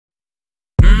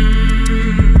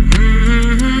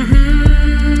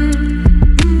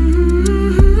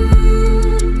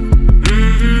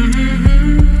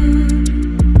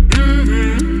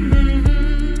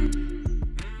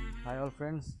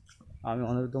আমি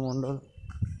অনিরুদ্ধ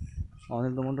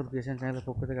মণ্ডল ক্রিয়েশন চ্যানেলের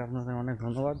পক্ষ থেকে আপনাদের অনেক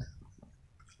ধন্যবাদ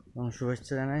এবং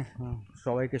শুভেচ্ছা জানাই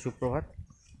সবাইকে। সুপ্রভাত।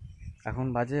 এখন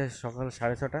বাজে সকাল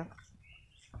 6:30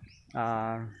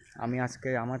 আর আমি আজকে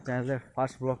আমার চ্যানেলের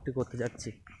ফার্স্ট ব্লগটি করতে যাচ্ছি।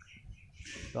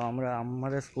 তো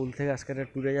আমাদের স্কুল থেকে আজকে একটা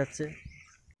ট্যুরে যাচ্ছে।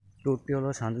 ট্যুরটি হলো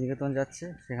শান্তিনিকেতন যাচ্ছে,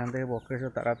 সেখান থেকে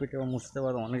বক্রেশ্বর, তারাপীঠ এবং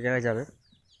মুর্শিদাবাদ অনেক জায়গায় যাবে।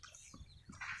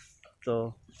 তো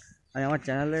আমি আমার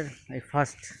চ্যানেলের এই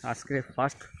আজকে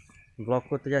ফার্স্ট ব্লগ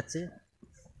করতে যাচ্ছি।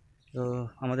 তো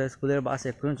আমাদের স্কুলের বাস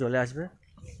এক্ষুনি চলে আসবে,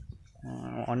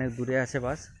 অনেক দূরে আছে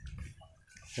বাস।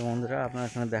 তো বন্ধুরা, আপনার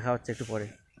সঙ্গে দেখা হচ্ছে একটু পরে।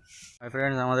 হাই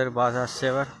ফ্রেন্ডস, আমাদের বাস আসছে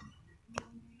এবার।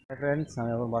 হাই ফ্রেন্ডস, আমি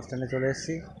এখন বাস স্ট্যান্ডে চলে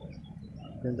এসেছি,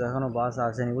 কিন্তু এখনও বাস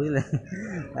আসেনি, বুঝলে?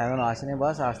 এখনও আসেনি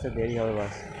বাস, আসতে দেরি হবে।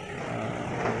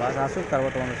 বাস আসুক, তারপর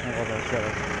তোমাদের সঙ্গে কথা হচ্ছে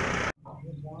আবার।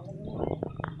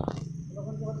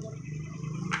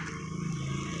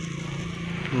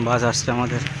 বাস আসছে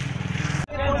আমাদের।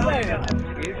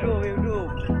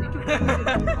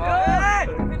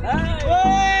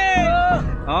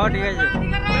 हाँ ठीक है जी।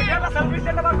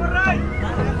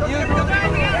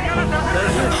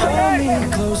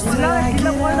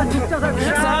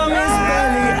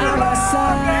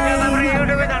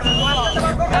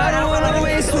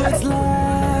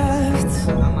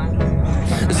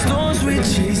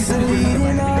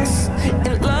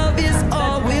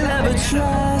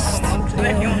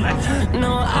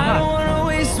 No, I don't wanna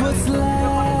waste what's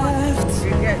left.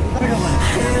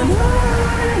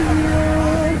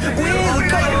 We'll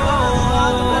go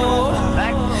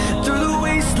through the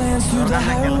wastelands, through the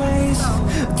highways,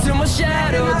 till my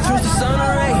shadow turns to sun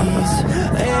rays.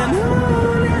 And on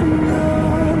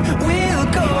we'll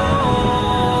go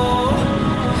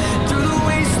through the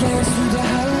wastelands, through the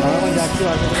highways,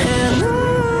 and on.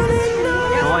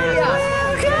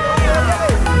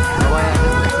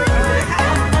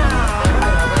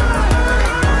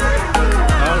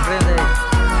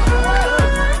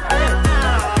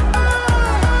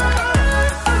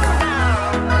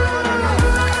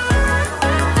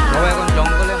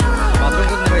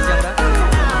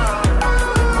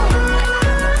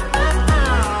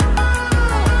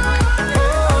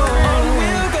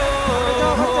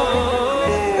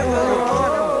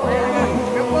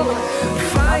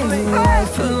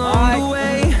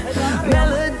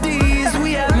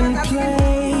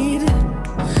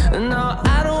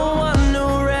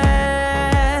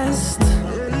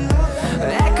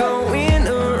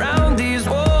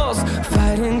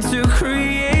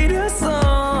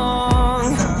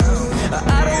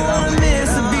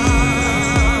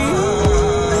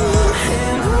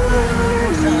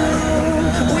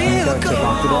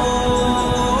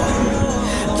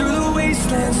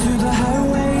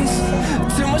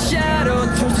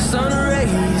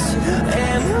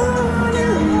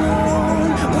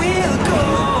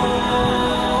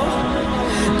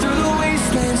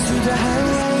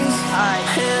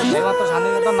 এবার তো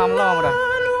শান্তিনিকেতন নামলাম আমরা,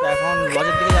 এখন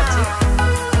লজের দিকে যাচ্ছি।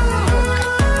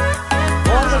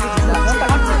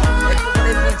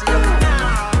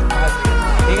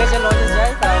 ঠিক আছে, লজে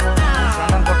যাই, তারপর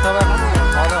স্নান করতে হবে, এখন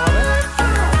খাওয়া দাওয়া হবে,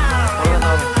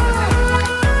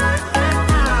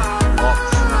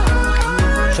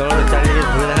 চলো চারিদিকে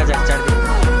ঘুরে দেখা যাক। চারিদিকে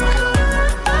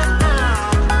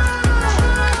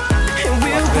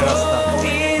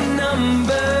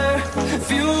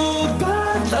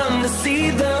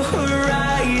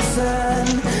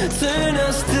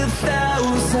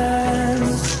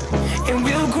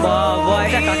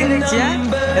কাকে দেখছি?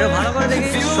 হ্যাঁ, ভালো করে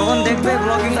দেখি, শোভন দেখবে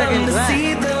ব্লগিংটা, কিন্তু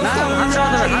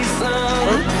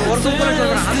ওরকম করে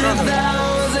চলবে না,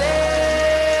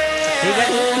 ঠিক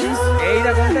আছে?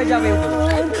 এইরকমটাই যাবে।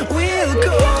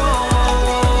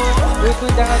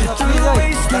 তুই দেখা,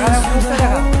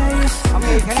 আমি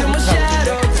এইখানে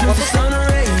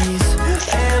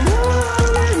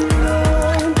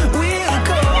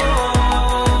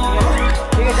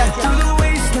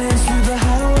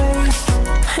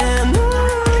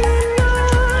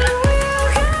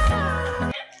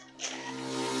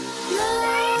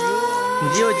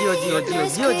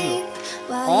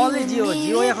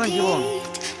জিও এখন জীবন।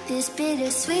 This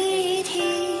bittersweet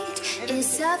heat is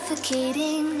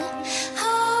suffocating.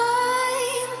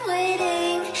 I'm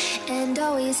waiting and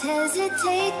always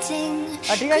hesitating.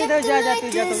 ঠিক আছে, যা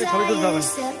তুই যা, তোকে ছবি তুলতে হবে।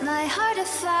 Set my heart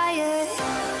afire.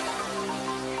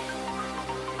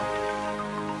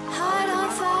 Heart on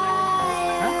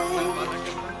fire.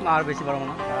 আর বেশি পারবো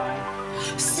না,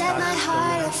 Set my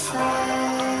heart afire.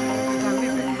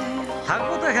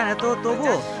 থাকবো তো এখানে, তো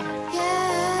তবুও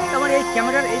আমার এই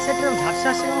ক্যামেরার এই সাইডে ঝাপসা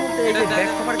আসছে, এই যে ব্যাক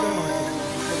কভার জন্য হচ্ছে,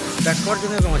 ব্যাক কভার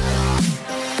জন্য এরকম হচ্ছে।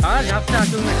 আর ঝাপসা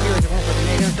আসুক না, কি হয়েছে, কোনো ক্ষতি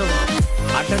নেই। এখানে তো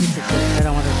আড্ডা দিচ্ছে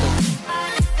আমাদের তো।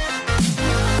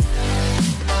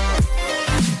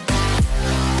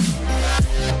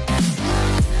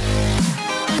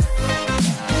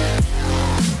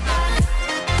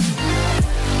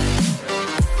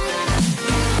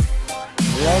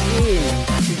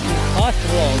 first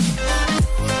vlog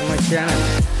on my channel.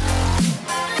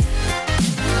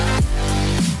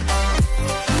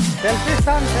 Selfie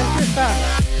stand.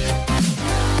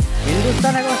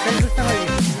 Hindustan এখন selfie stand হয়ে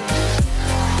গেছে।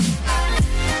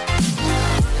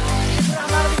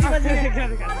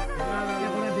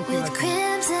 With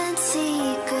crimson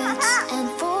secrets and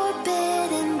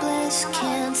forbidden bliss,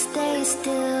 can't stay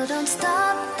still, don't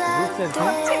stop that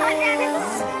thrill.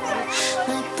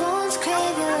 My bones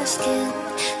crave your skin,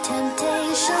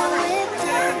 temptation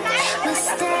within,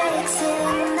 mistakes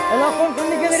in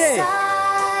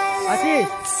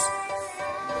silence.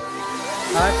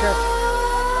 আচ্ছা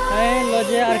এই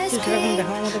লজে আর কিছু সেরকম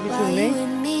দেখার মতো কিছু নেই।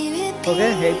 ওকে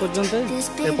এই পর্যন্তই,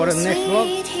 এরপরে নেক্সট ব্লগ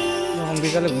যখন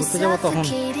বিকালে ঘুরতে যাবো তখন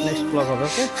নেক্সট ব্লগ হবে।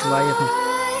 Okay bye. এখন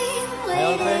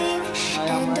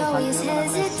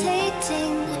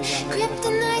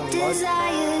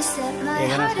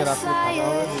এখানে আজকে রাত্রে খাওয়া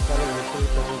হবে, বিকালে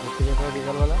ঘুরতে যেতে হবে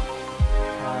বিকালবেলা,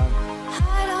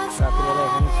 আর রাত্রিবেলা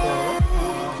এখানে স্টে হবে।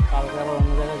 কালকে আবার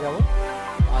অন্য জায়গায় যাবো।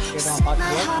 আজকে এটা আমার ফার্স্ট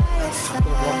ব্লগ।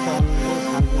 ব্লগটা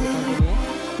শান্তিনিকেতনকে নিয়ে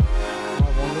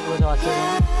আমার বন্ধুগুলো সব আছে,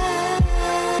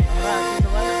 আমরা আছি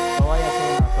সবাই আছে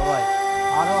না, সবাই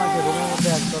আরও আছে রুমের মধ্যে,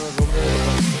 একদম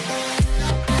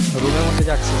রুমের মধ্যে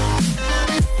যাচ্ছি।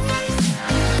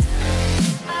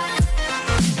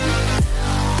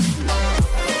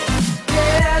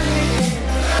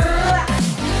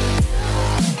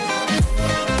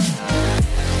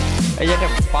 এই যে একটা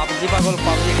পাবজি পাগল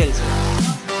পাবজি খেলছে,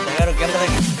 আরো গেমটা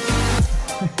দেখি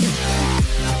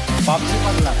পাবজি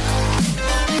পাগলা।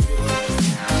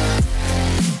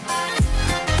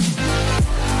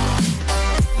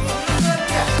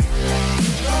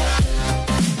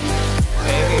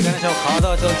 এখানে সব খাওয়া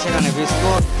দাওয়া চলছে, এখানে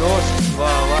বিস্কুট টোস্ট।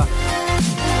 বাহ বাহ,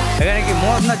 এখানে কি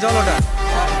মদ না জল? ওটা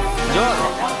জল।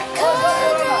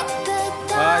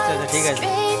 আচ্ছা আচ্ছা ঠিক আছে।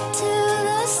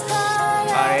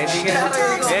 আর এদিকে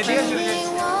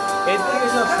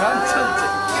সব গান চলছে।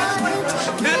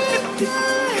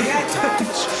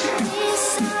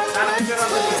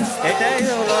 এটাই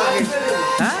হলো,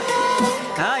 হ্যাঁ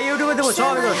হ্যাঁ ইউটিউবে দেবো,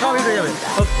 সব ইউটিউবে যাবে,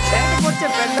 প্যান্ট করছে,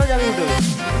 প্যান্টটাও যাবে ইউটিউবে।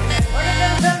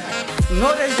 নো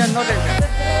টেনশন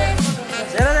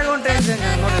সেটা দেখুন, টেনশন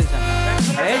নো টেনশন।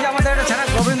 এই যে আমাদের একটা ছাড়া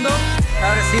গোবিন্দ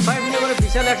আর C5 নিয়ে বলে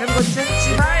বিশাল অ্যাটেন্ড করছে।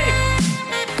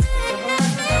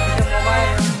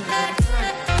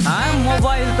 হ্যাঁ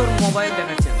মোবাইল, তোর মোবাইল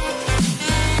দেখাচ্ছে।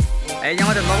 এই যে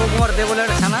আমাদের নবকুমার দে বলে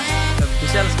একটা ছানা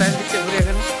বিশাল স্টাইল দিচ্ছে ঘুরে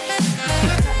এখানে।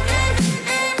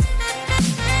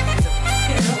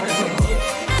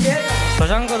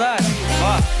 শশাঙ্ক দাস,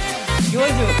 বাহ কি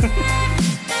বলছো?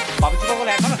 পাবজি পাগল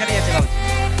এখনো খেলে যাচ্ছে পাবজি।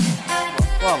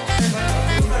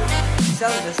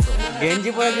 গেঞ্জি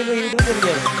পরে কিন্তু ইউটিউব চলে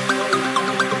যাবে।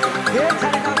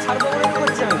 ছাড়বো বলে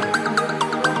করছে আমি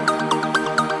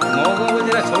নবকুমার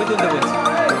যেটা ছবি তুলতে বলছি।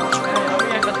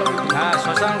 হ্যাঁ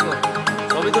শশাঙ্ক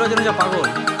ছবি তোলার জন্য যা পাগল।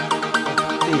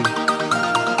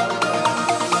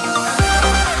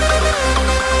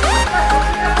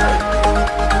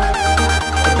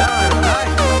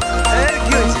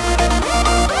 কি হয়েছে?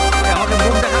 আমাকে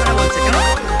মুখ দেখাবে না বলছে, কেন?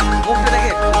 মুখটা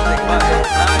দেখে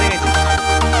দেখেছি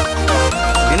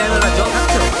দিনের বেলা জল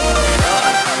খাচ্ছ।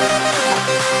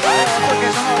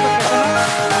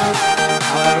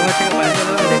 আমার রুমের থেকে বাড়ি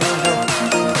চলে দেখলাম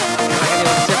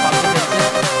হচ্ছে পাল্টে যাচ্ছে।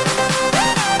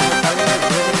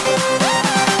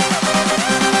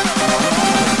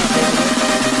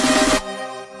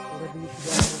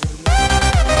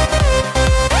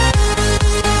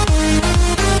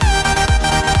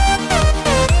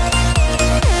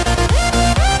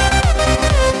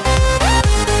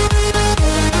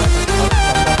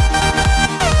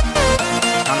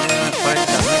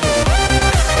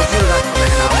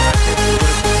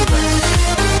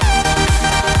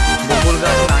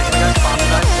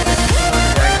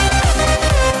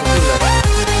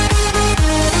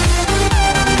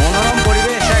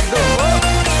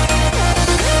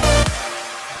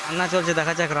 রান্না চলছে,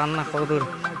 দেখা যাক রান্না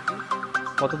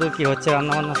কতদূর কি হচ্ছে,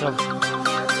 রান্না বান্না সব।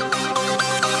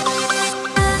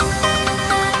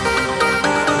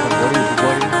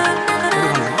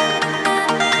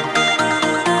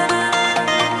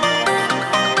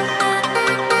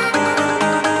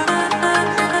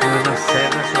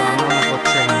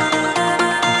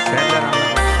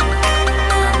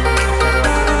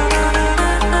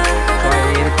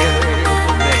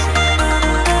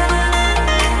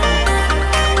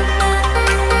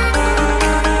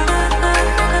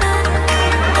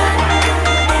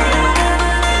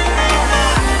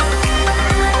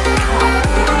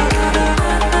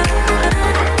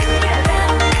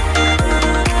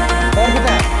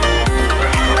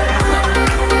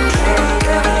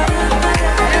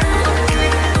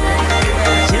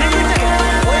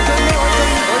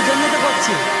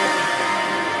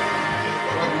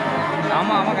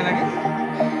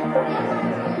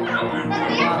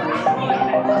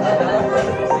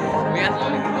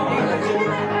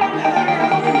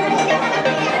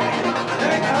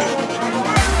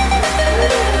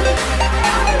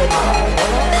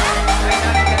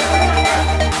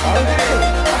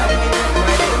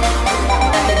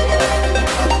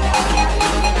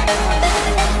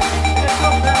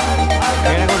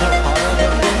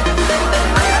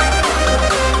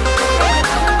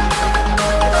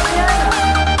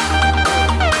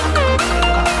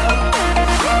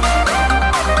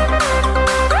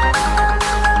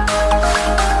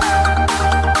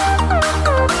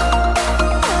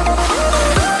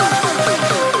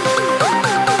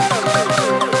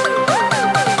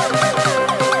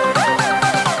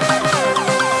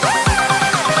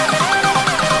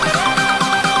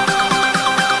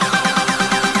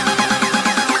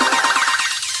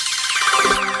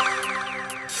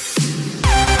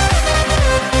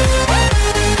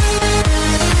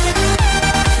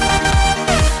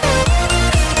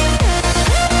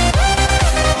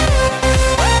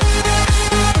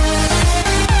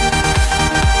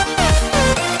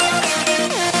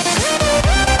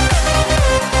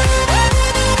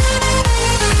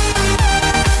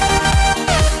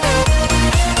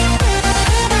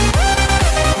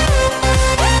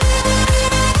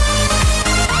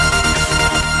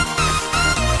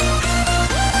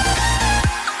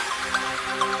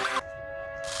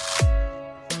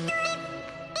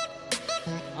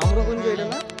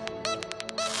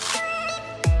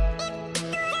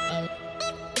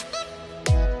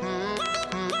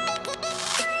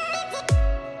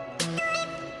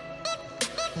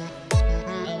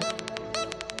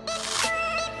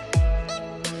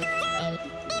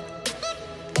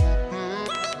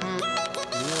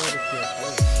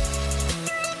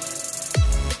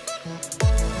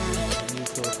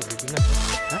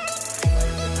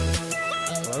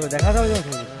 দেখা যাবে যখন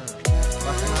ছবি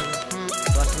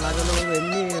বাসটা না গেলে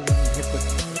এমনি ভেদ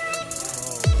করছে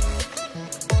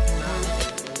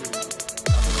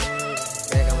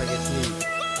দেখ আমরা গেছি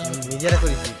নিজেরা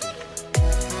করেছি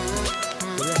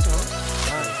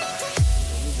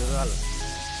ভালো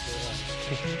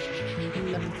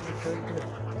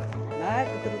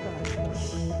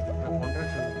না ফোনটার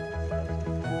ছবি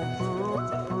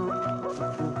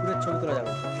পুকুরের ছবি তোলা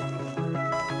যাবে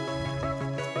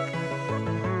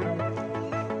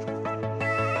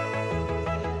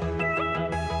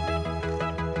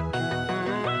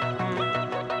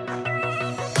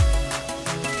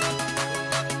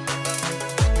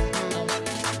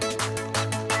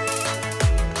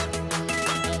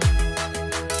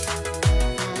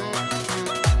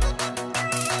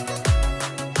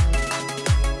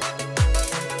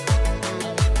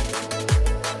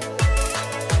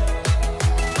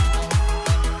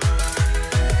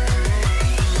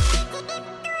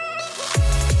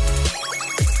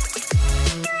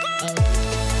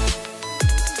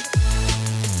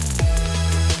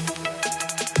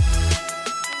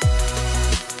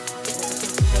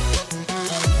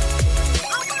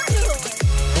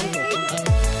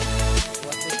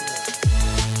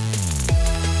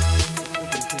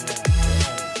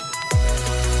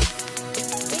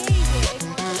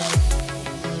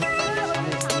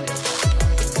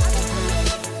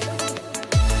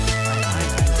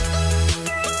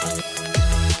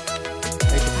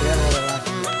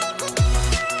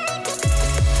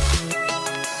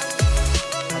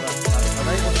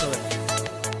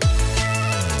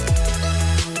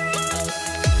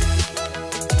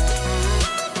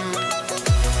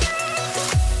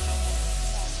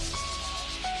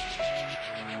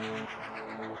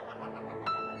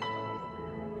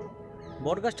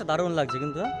বটগাছটা দারুণ লাগছে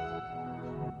কিন্তু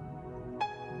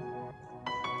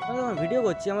আমি ভিডিও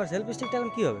করছি আমার সেলফি স্টিকটা এখন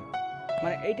কী হবে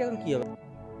মানে এইটা এখন কী হবে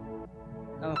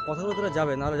আমার পথগুলো তোরা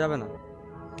যাবে নাহলে যাবে না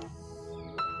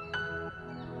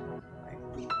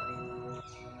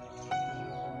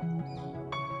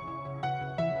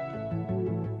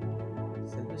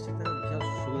সেলফি স্টিকটা বিশাল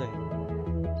সুবিধা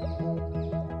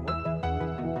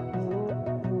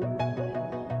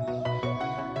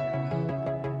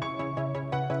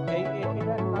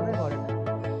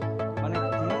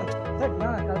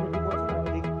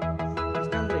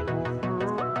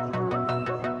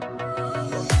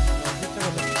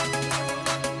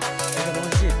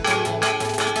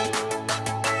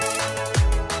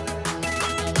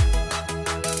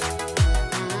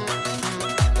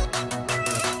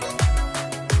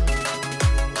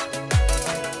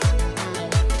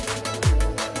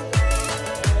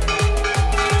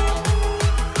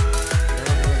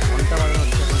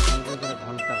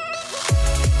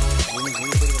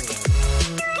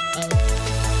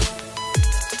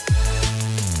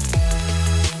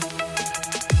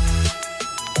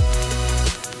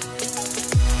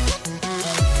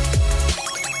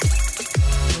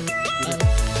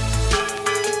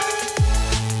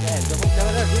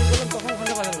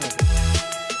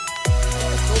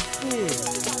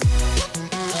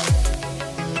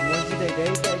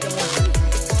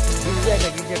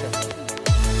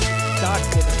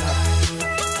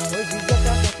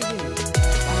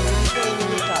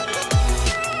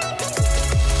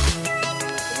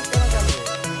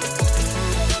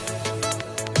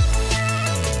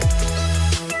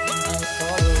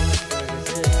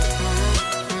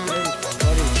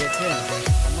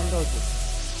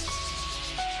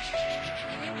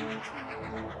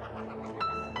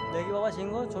দেখি বাবা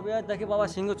সিংহ ছবি আর দেখি বাবা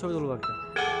সিংহ ছবি তুলবো একটা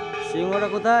সিংহটা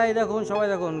কোথায় দেখুন সবাই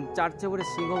দেখুন চার্চে করে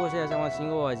সিংহ বসে আছে আমার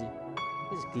সিংহ বাবাজি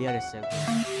ক্লিয়ার এসছে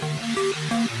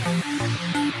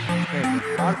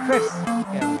পারফেক্ট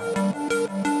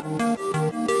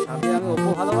আমি অপু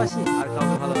ভালোবাসি আর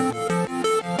কাউকে ভালোবাসি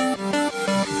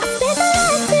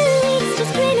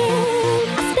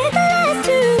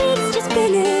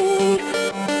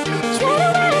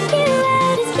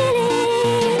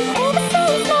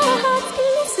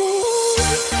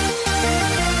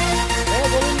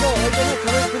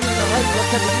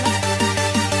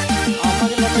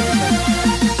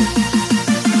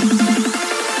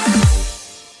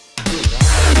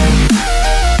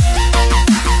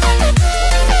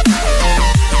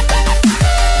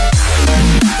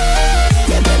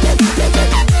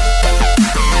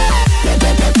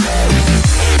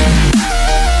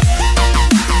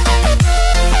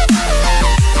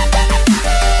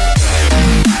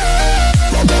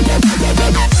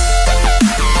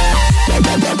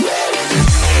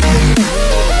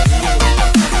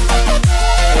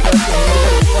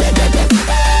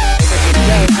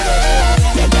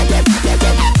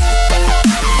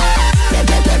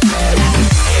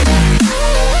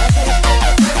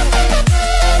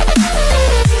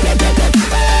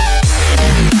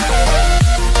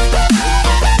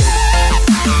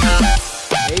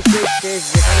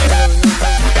stage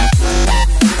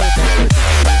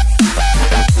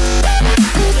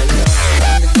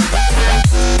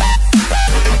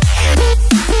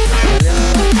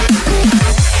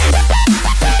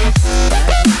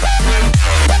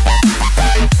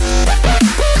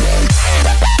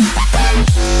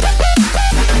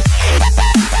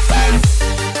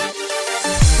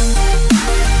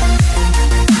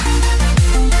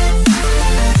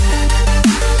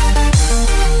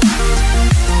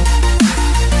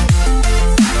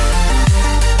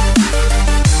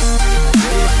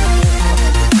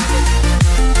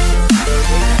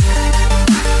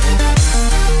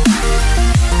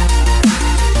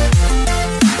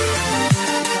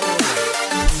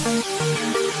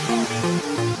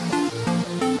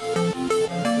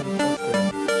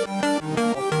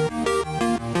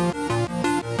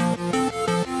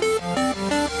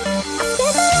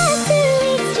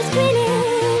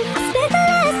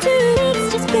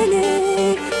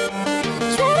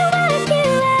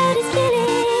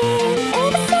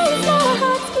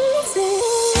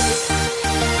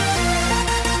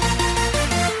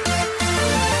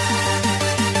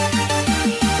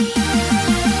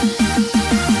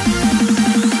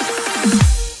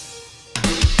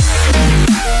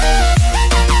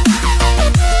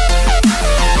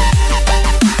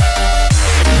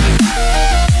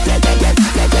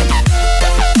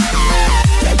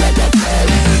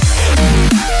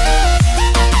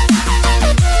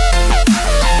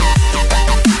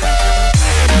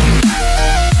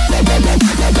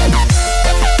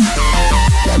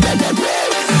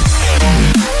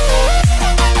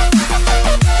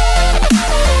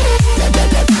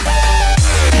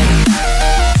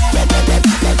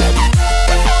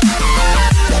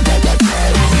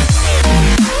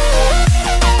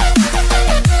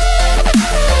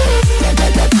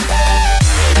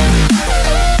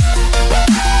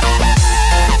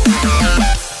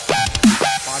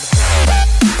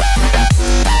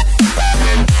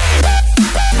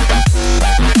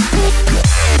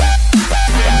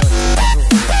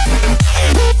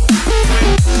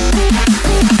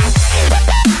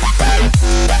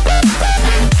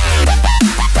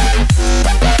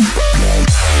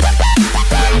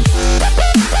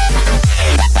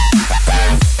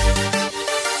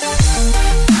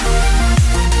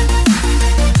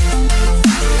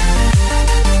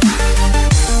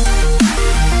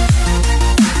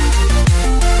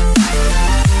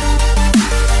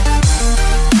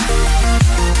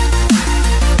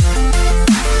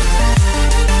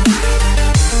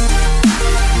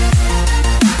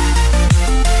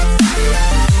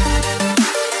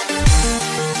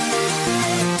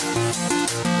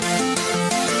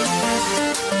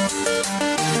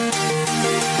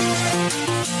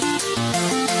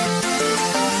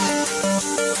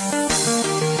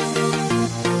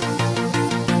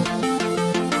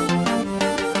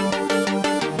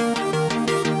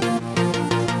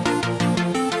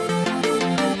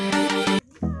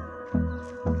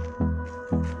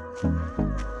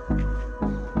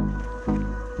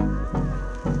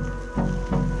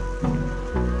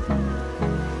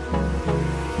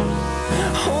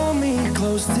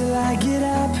close till I get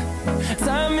up.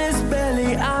 Time is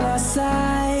barely on our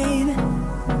side.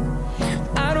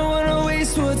 I don't wanna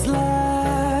waste what's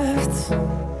left.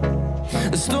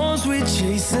 The storms we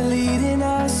chase are leading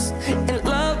us, and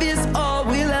love is all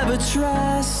we'll ever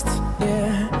trust.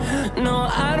 Yeah, no,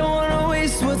 I don't wanna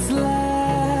waste what's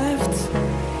left.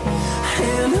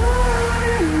 And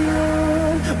on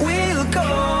we'll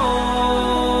go,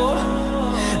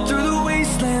 through the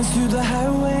wastelands, through the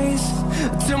highways,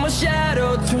 till my shadow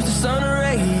turns to sun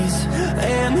rays.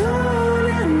 And on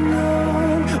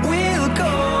we'll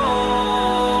go,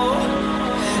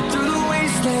 through the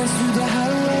wastelands, through the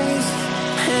highways,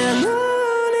 and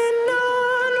on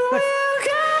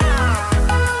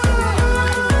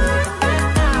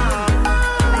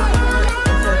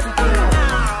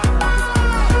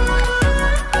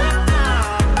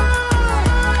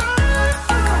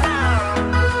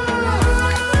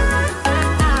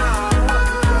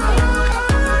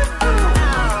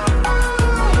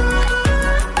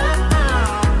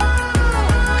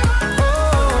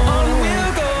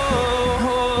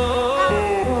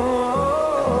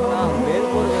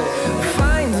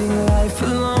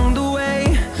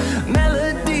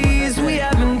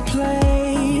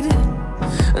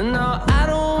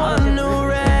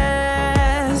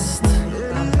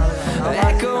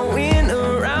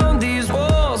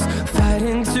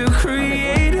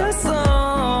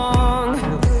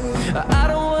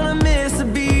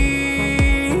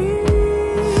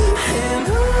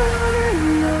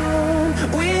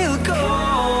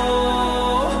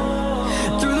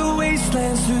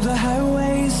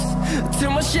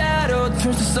our shadow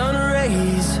turns to sun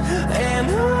rays, and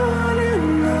on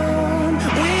we'll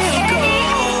go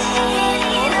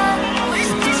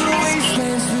through the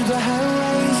wastelands, through the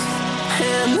highways,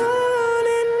 and on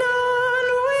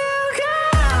we'll go.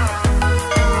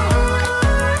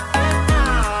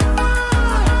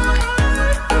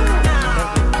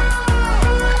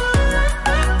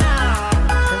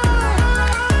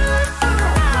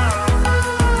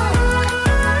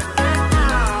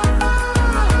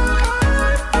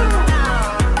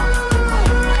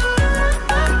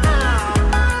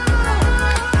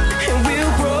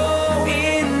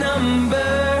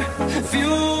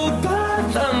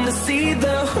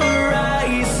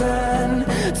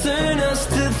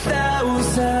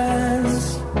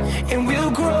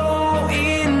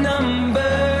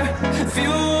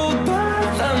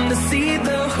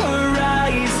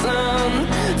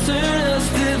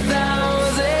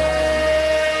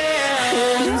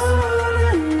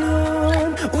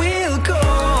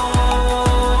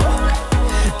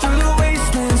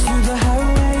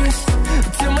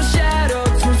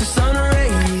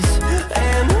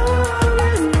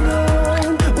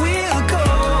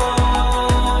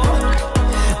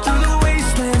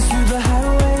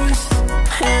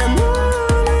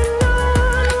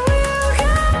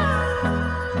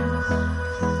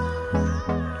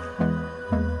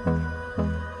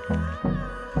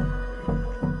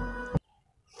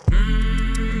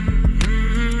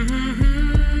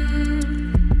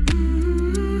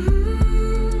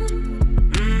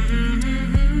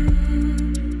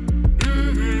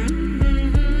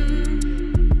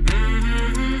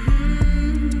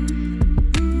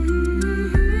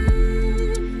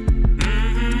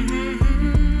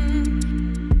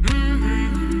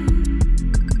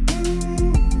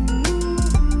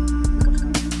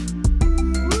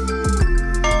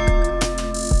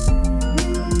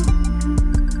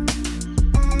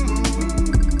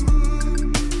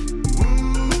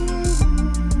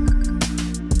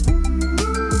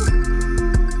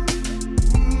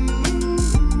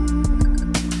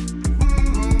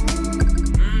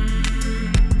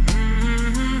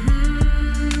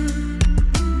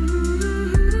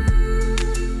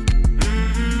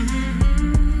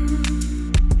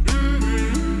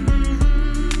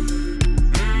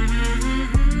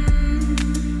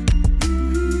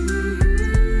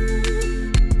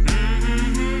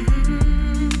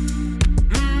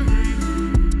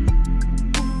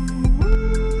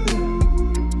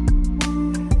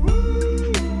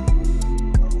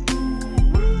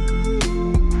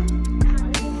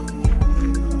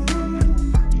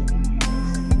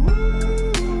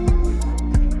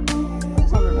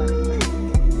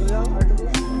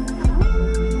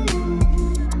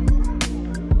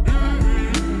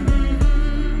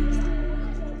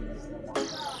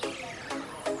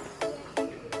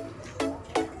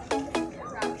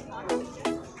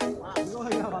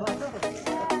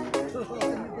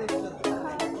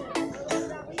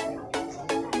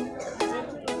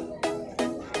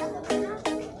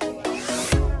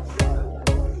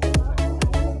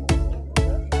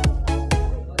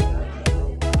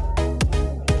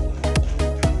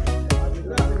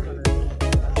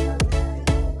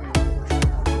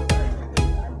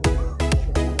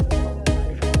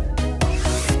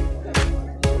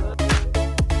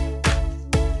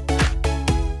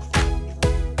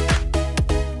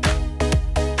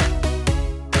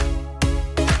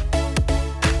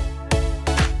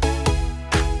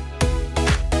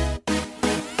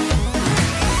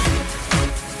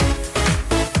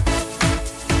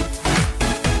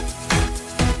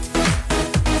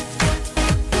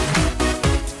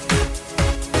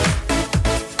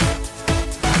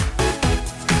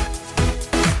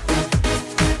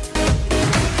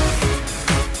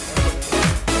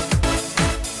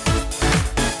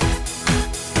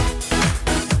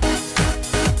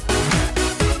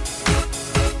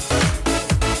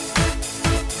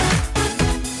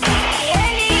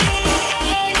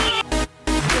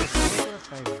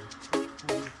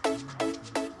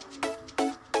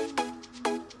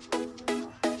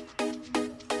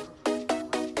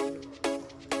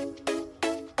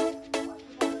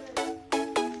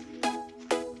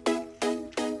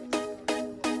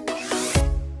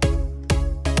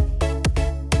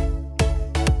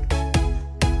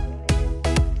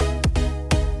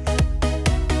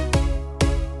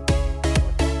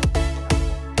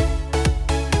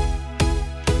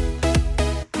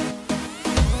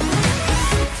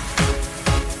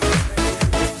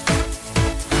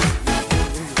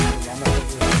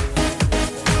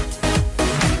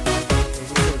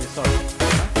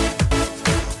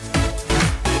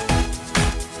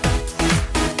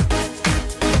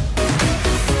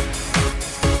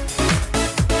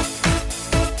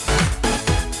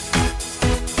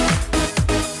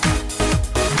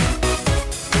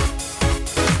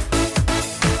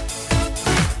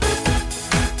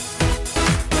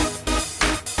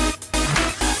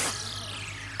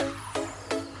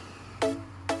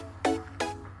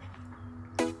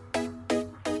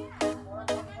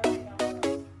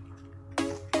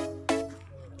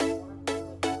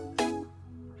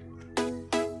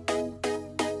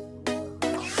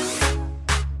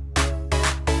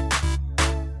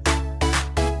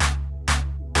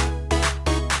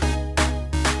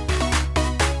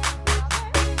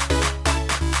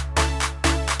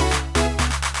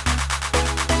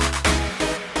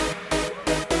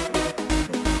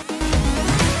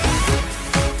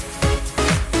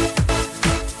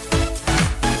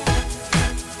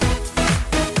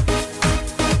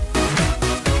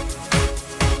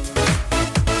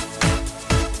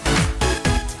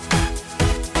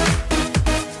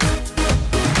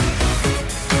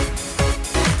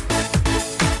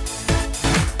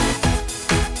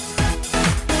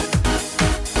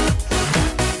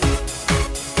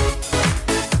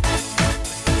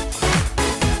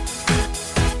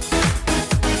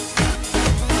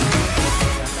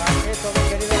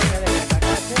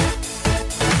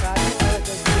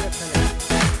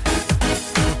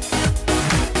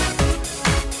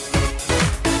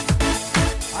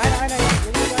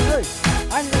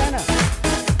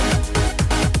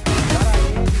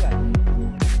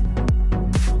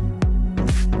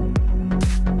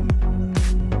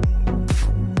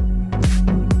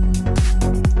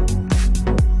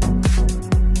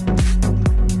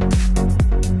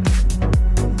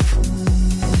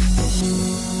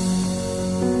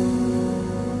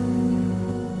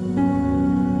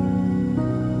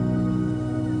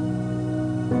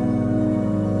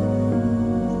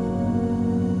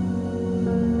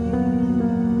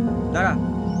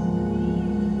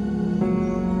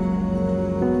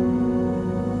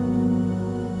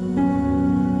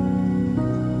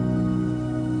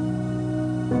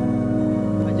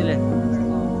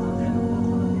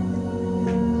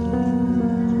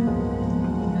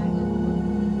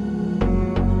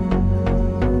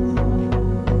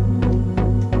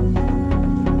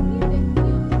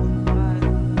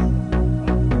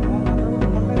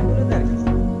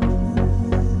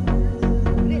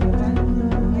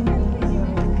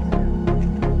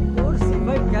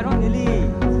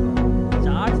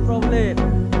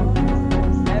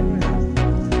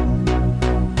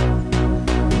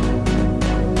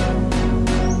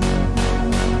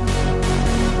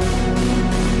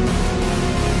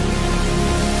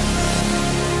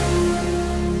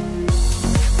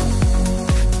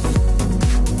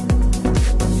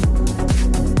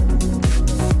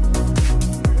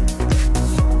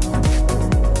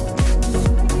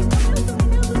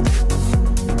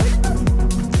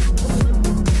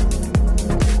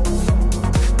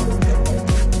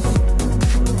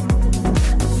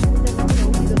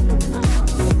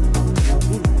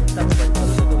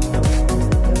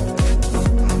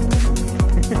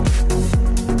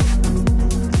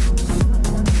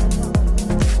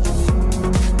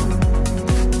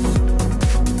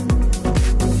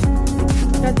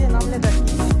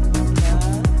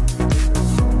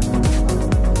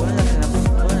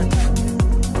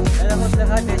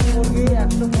 মুরগি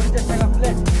 150 টাকা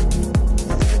plate.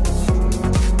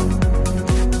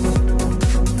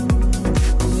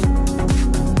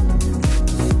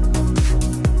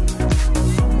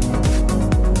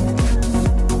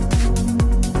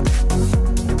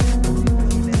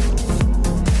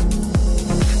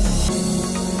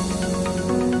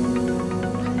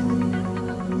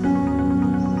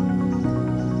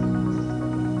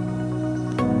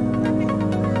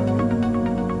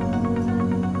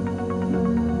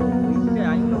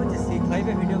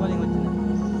 Video calling হচ্ছে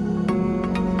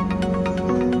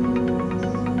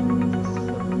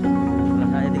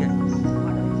না এদিকে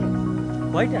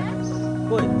কয়টা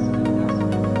কই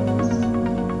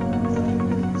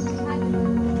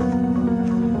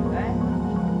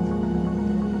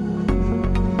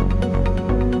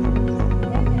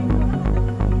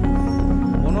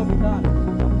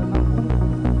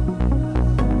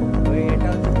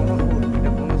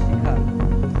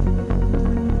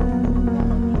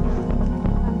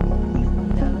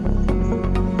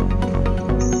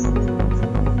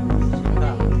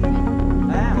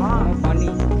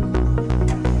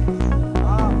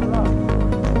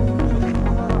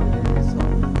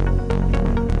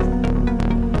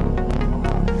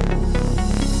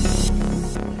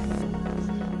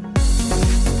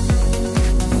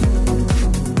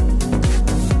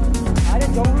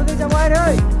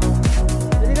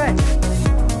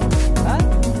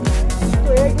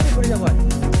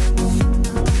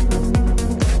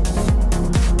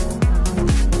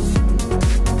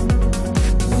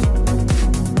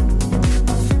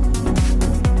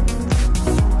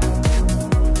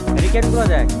হ্যারিকেনগুলো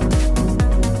দেখ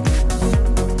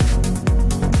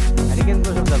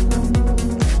হ্যারিকেনগুলো সব দেখ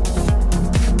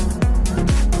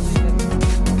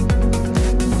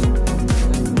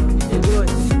এগুলো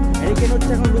হ্যারিকেন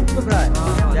হচ্ছে এখন লুপ্ত প্রায়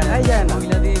দেখাই যায় না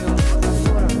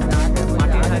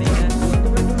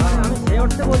আমি সেই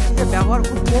অর্থে বলছি যে ব্যবহার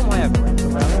খুব কম হয় এখন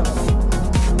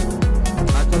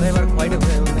আর চলে এবার খয়টা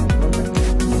ঘুরে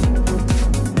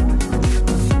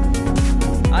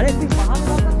আরে তুই পাহাড়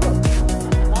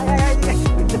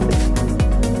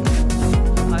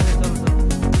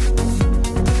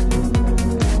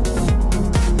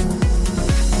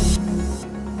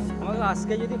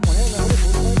আজকে যদি ফোনে মেমোরি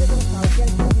ফুল হয়ে যায় তাহলে কালকে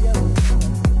আর কি যাবে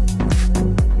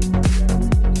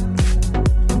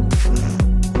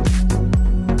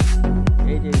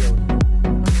এই যে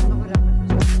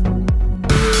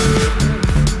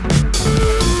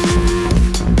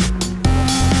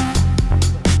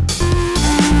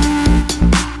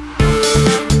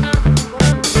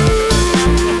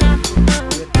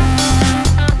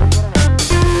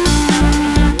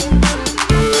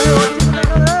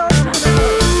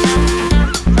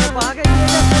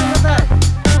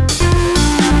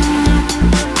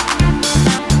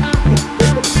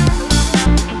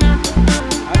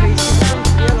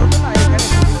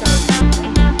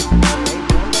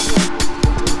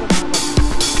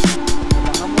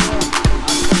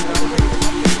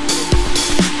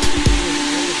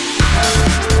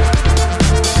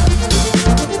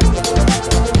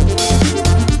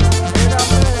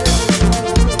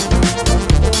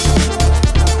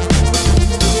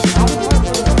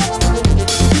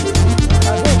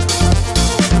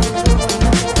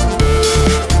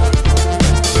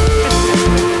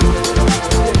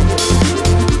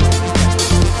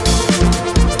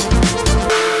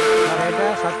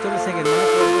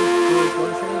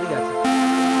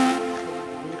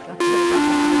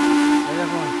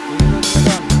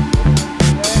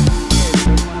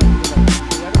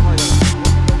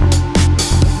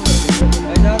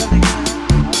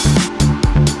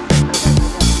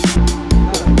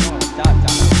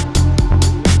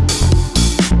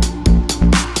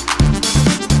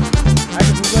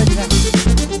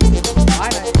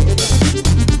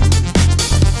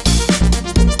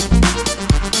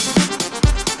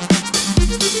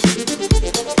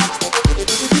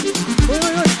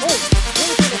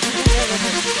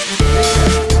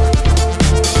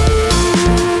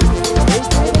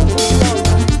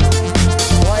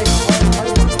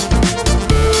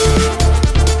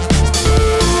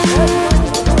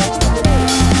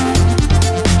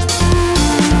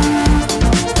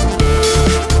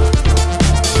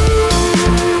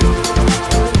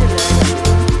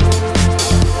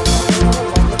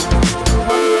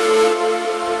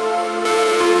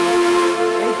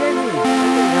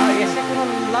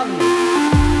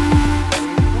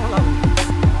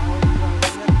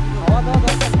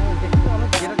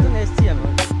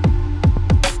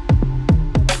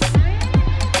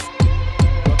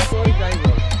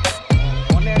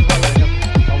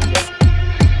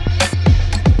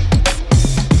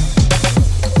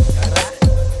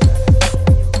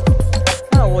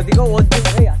어디가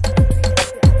어디야?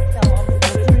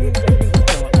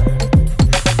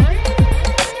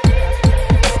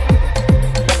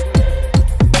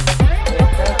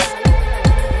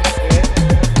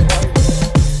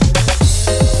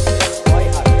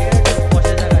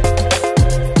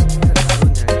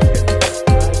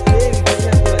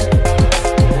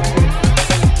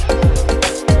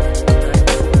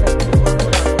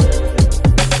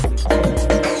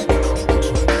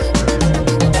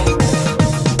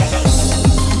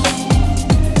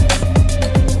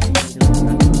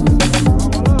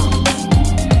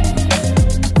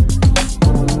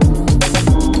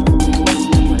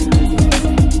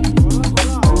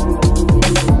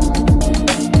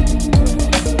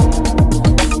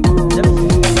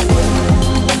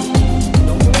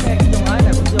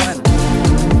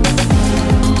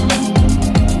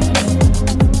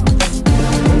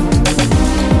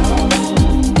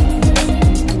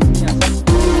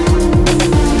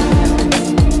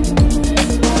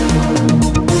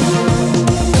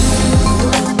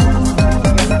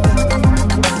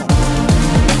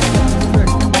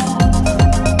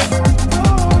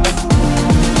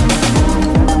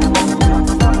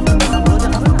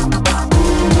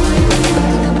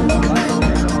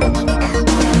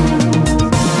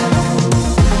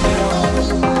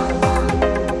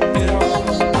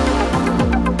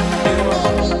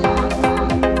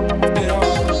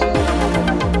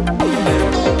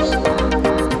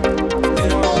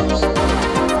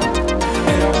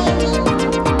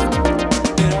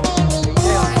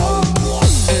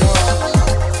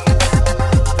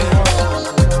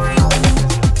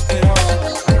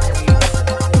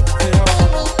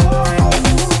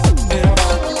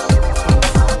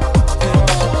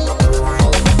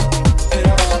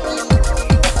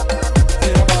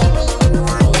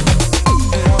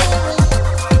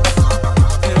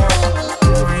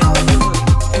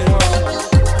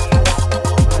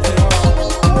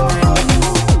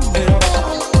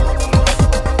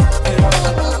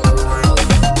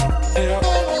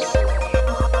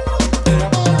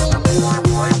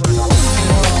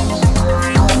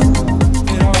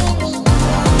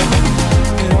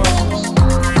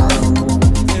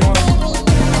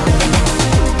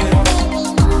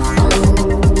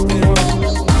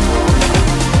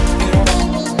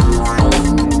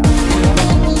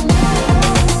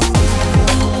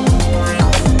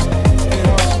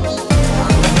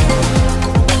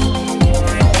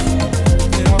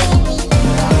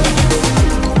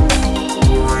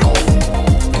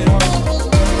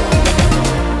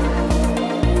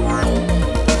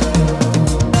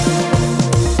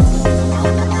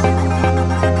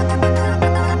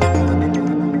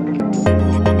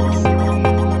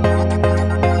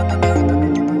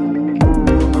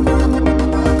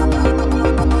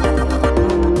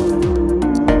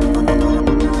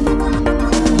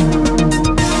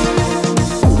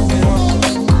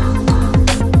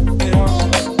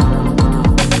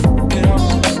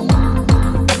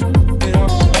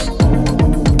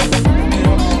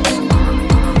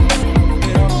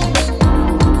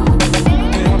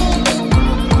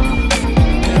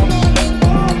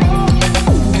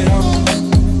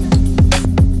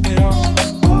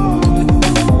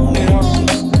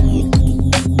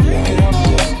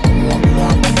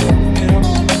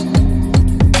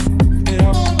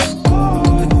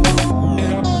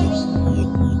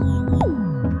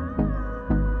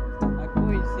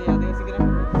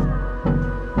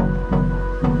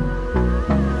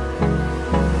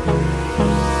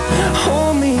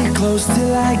 close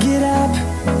till I get up.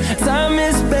 Time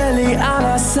is barely on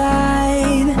our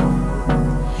side.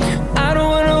 I don't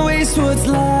wanna waste what's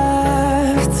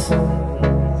left.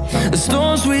 The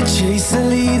storms we chase are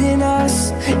leading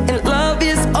us, and love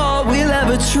is all we'll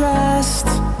ever trust.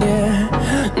 Yeah,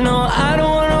 no, I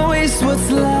don't wanna waste what's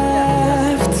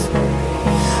left.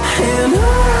 And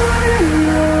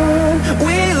on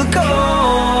we'll go,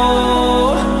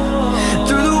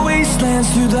 through the wastelands,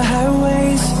 through the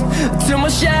highways, till my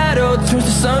shadow turns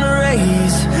to sun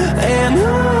rays. And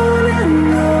on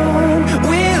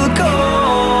we'll go,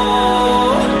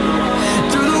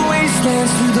 through the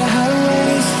wastelands, through the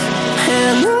highways,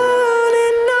 and on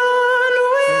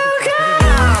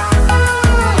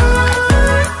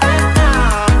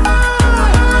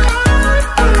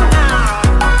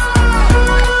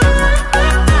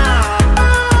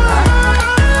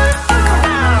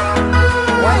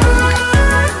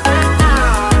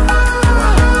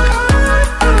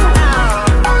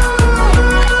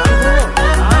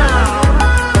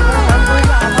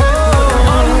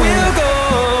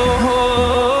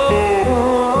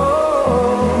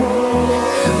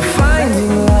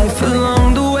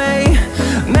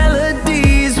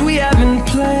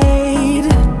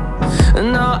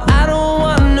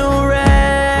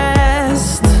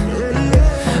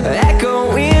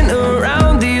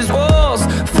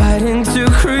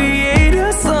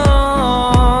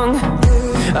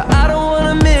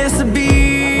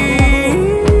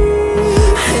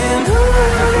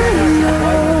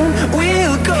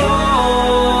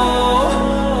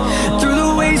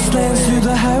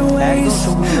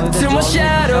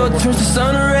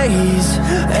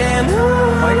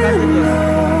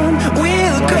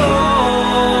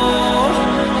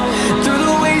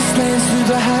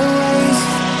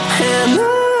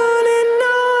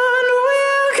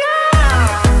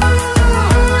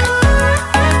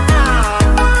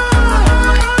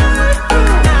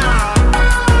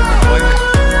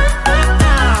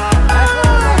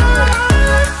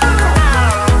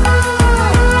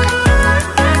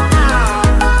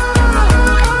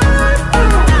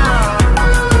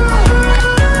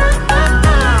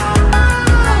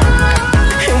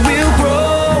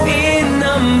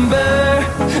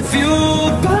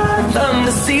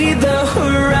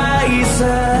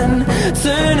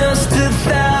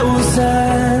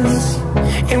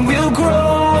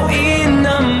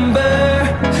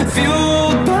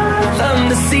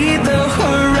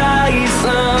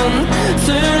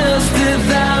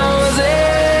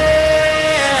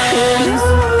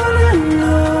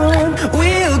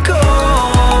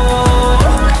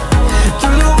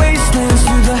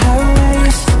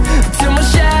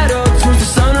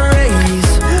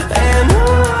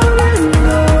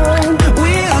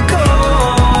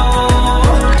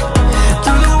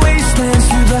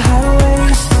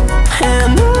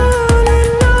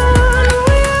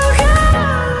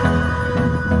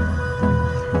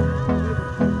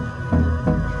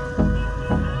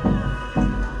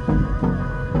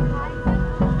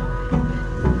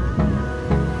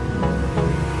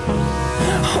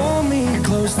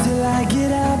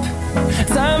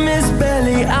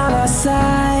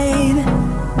side.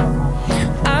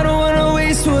 I don't wanna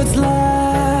waste what's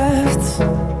left.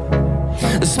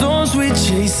 The storms we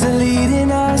chase are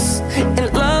leading us,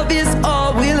 and love is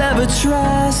all we'll ever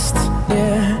trust.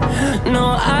 Yeah, no,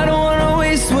 I don't wanna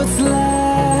waste what's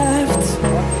left.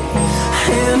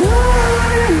 And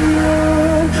on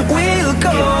we'll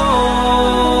go,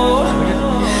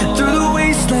 through the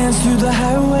wastelands, through the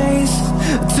highways,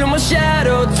 till my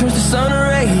shadow turns to sun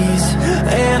rays.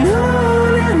 And on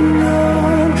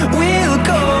we'll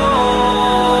go,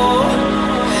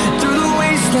 through the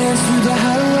wastelands, through the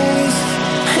highways,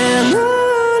 and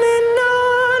on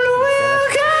we'll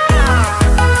go.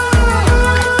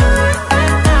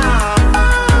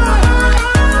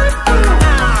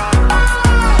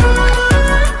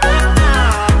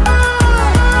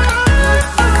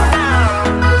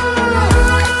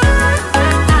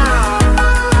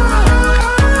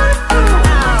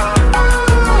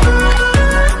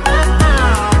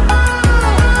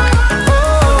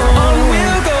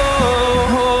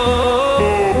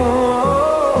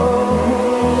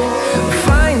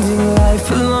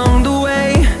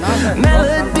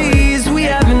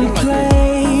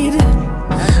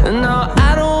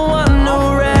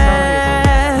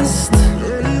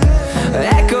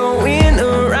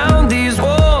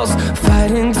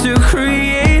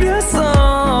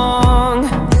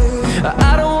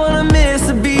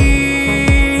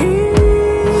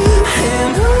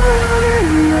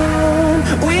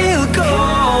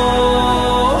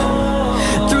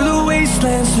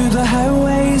 Through the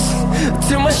highways,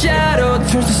 till my shadow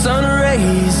turns to sun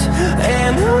rays.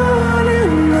 And on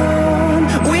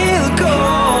we'll go,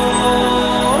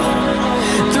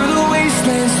 through the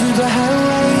wastelands, through the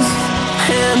highways,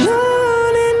 and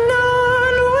on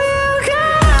we'll go.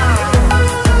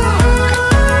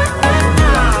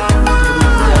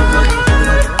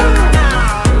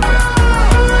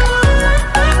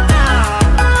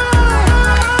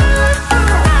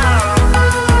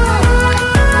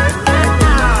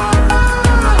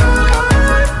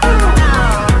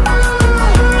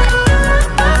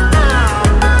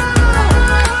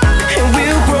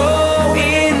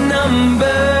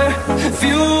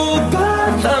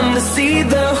 See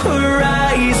the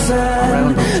horizon,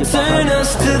 turn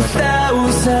us to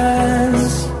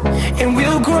thousands, and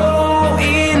we'll grow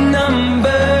in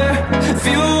number,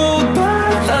 fueled by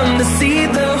them to see